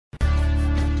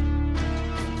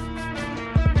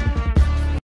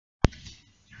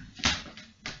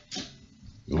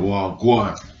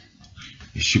What?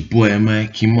 It's your boy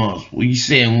Mikey Mars. What you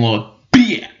saying? What?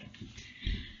 Beer.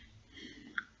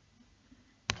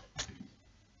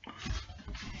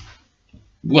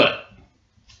 What?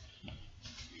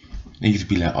 Niggas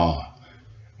be like, oh,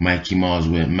 Mikey Mars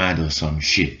went mad or some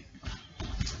shit.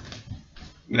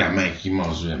 That Mikey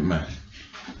Mars went mad.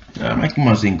 Nah, Mikey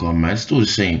Mars ain't gone mad. It's still the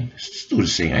same. It's still the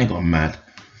same. I ain't gone mad.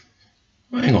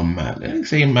 I ain't gone mad. They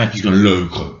say Mikey's gone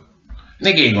loco.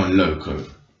 Nigga ain't gone loco.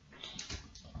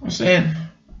 I'm saying,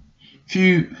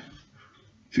 few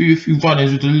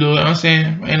runners with the law. I'm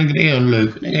saying, man, they ain't gone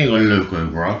loco. Nigga ain't gone loco,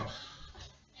 bro.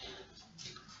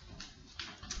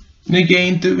 Nigga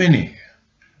ain't doing it.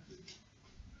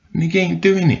 Nigga ain't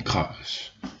doing it,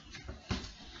 cuz.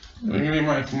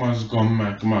 Mikey Mars has gone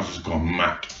mad. Mikey Mars has gone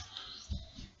mad.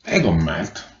 They ain't gone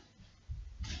mad.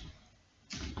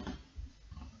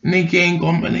 Nigga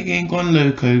ain't gone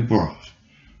loco, bro. You know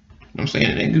what I'm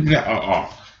saying? They could be like,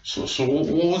 so what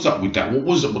was up with that?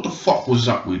 What the fuck was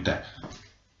up with that?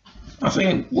 I'm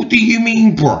saying, what do you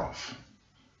mean, bro?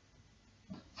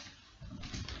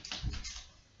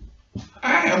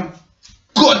 I am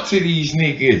God to these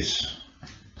niggas.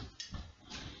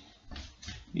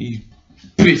 These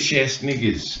bitch ass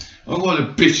niggas. I don't call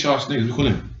them bitch ass niggas, we call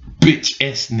them bitch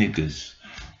ass niggas.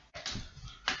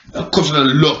 They'll come to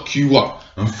lock you up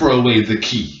and throw away the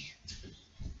key.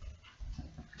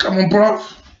 Come on,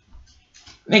 bruv.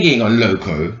 Nigga ain't got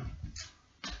loco.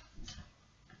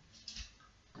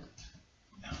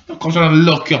 They'll come to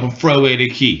lock you up and throw away the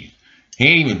key. He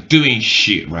ain't even doing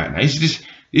shit right now. This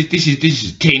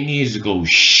is 10 years ago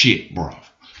shit, bruv.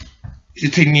 This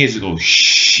is 10 years ago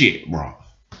shit, bruv.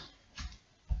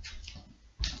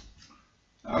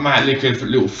 I might look at a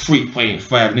little 3.5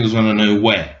 niggas wanna know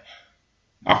where.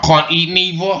 I can't eat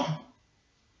neither.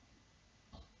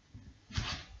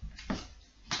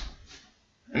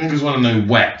 Niggas wanna know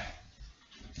where.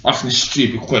 Asking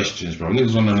stupid questions, bro.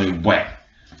 Niggas wanna know where.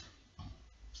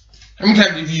 How many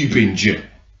times have you been in jail?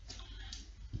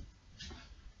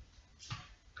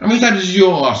 How many times has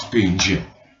your ass been in jail?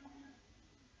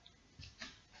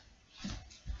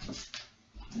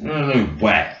 I don't know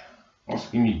why.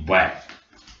 Asking me why.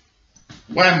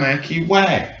 Why, Mikey?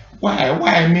 Why?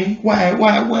 Why me? Why? You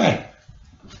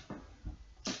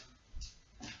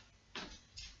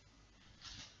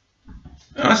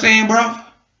know what I'm saying, bruv?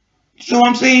 You know what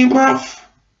I'm saying, bruv?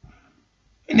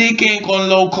 And they ain't gone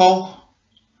loco.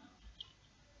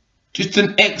 Just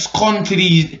an ex-con to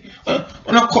these.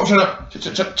 When I come to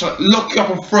lock you up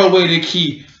and throw away the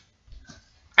key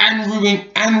and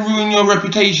ruin your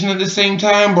reputation at the same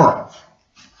time, bruv.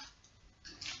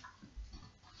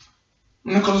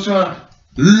 When I come to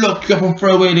lock you up and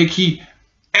throw away the key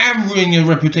and ruin your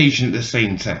reputation at the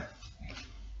same time.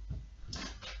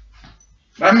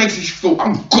 That makes me feel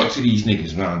I'm good to these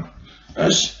niggas, man. I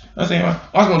think I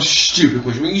was going stupid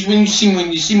question. When you see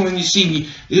me,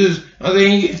 I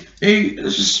think hey,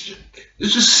 let's just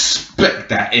respect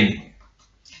that, innit?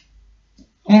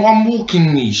 I'm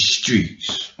walking these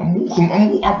streets.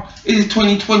 It is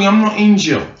 2020. I'm not in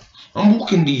jail. I'm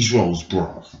walking these roads,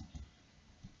 bro.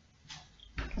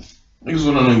 Niggas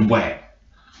wanna know why.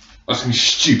 Ask me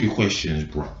stupid questions,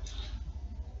 bro.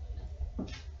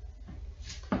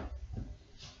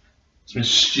 Ask me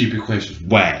stupid questions.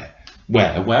 Why?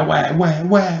 Why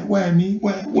me?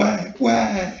 Why?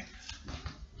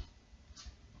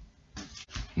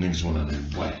 Niggas wanna know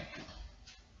why.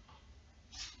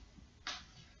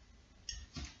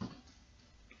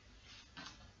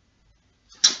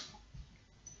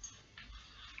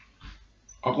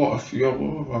 I got a few.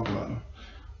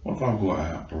 What have I got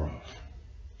out, bro?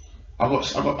 I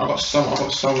got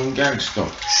Southern Gangster.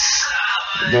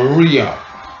 The Ria.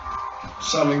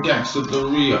 Southern Gangster, the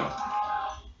Ria.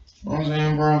 You know what I'm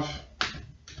saying, bro?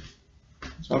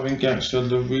 Southern Gangster,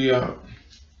 the Ria.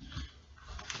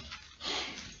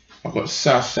 I got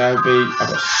Southside Bay. I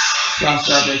got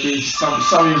Southside Bay.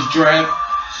 Southern's Drive.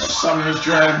 Southern's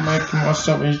Drive, Mikey Mars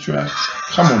Southern's Drive.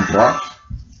 Come on, bro.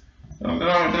 Then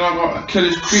I got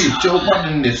Killer's Creed, Joe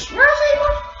Budden this.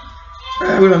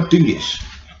 We don't do this.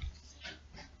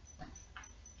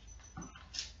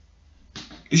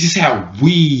 This is how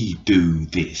we do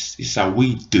this. This is how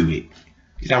we do it.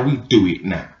 This is how we do it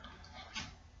now.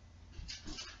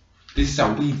 This is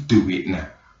how we do it now.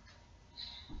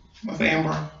 My saying,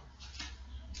 bro?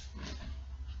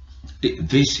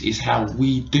 This is how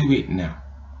we do it now.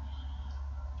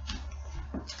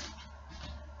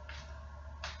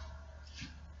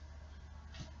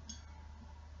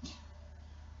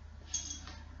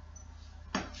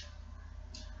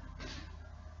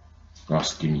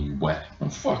 Asking you why.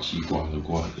 And fuck you, God.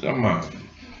 I'm out.